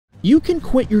You can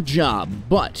quit your job,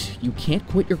 but you can't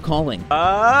quit your calling.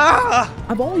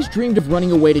 I've always dreamed of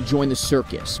running away to join the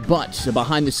circus, but a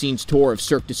behind-the-scenes tour of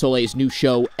Cirque du Soleil's new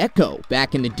show, Echo,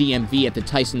 back in the DMV at the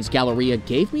Tyson's Galleria,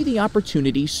 gave me the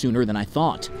opportunity sooner than I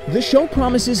thought. The show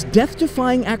promises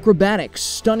death-defying acrobatics,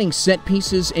 stunning set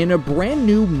pieces, and a brand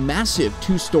new, massive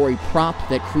two-story prop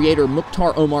that creator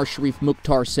Mukhtar Omar Sharif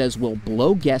Mukhtar says will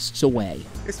blow guests away.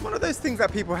 It's one of those things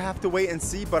that people have to wait and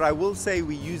see, but I will say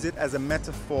we use it as a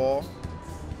metaphor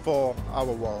for our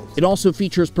world. It also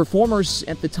features performers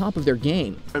at the top of their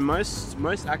game. Most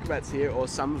acrobats here, or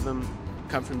some of them,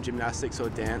 come from gymnastics or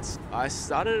dance. I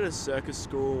started at a circus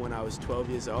school when I was 12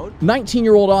 years old.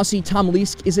 19-year-old Aussie Tom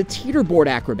Leask is a teeterboard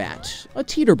acrobat, a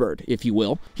teeterbird, if you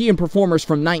will. He and performers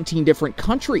from 19 different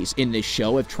countries in this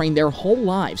show have trained their whole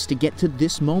lives to get to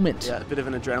this moment. Yeah, a bit of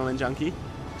an adrenaline junkie,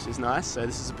 which is nice, so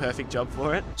this is a perfect job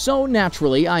for it. So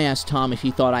naturally, I asked Tom if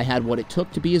he thought I had what it took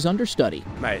to be his understudy.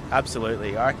 Mate,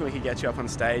 absolutely. I reckon we could get you up on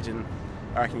stage and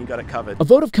I reckon you got it covered. A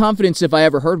vote of confidence if I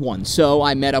ever heard one, so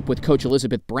I met up with Coach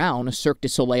Elizabeth Brown, a Cirque du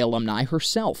Soleil alumni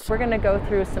herself. We're gonna go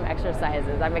through some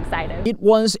exercises. I'm excited. It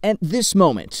was at this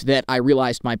moment that I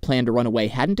realized my plan to run away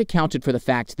hadn't accounted for the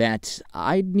fact that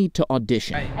I'd need to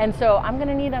audition. And so I'm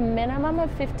gonna need a minimum of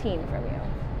 15 from you.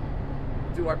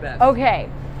 Do our best. Okay,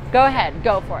 go ahead,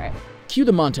 go for it. Cue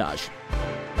the montage.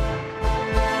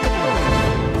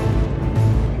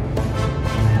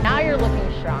 Now you're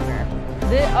looking stronger.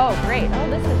 Oh, great. Oh,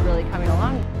 this is really coming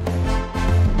along.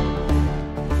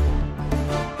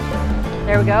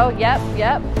 There we go. Yep,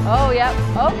 yep. Oh, yep.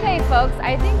 Okay, folks,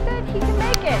 I think that he can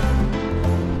make it.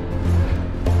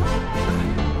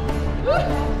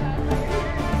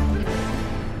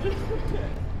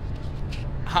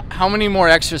 How many more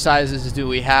exercises do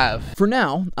we have? For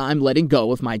now, I'm letting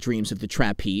go of my dreams of the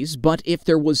trapeze, but if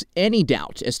there was any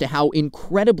doubt as to how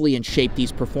incredibly in shape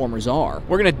these performers are,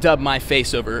 We're gonna dub my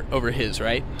face over his,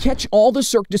 right? catch all the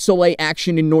Cirque du Soleil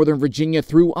action in Northern Virginia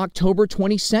through October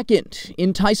 22nd.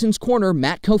 In Tyson's Corner,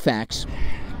 Matt Koufax.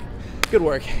 Good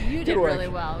work. You did really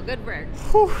well. Good work.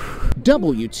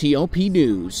 WTOP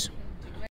News.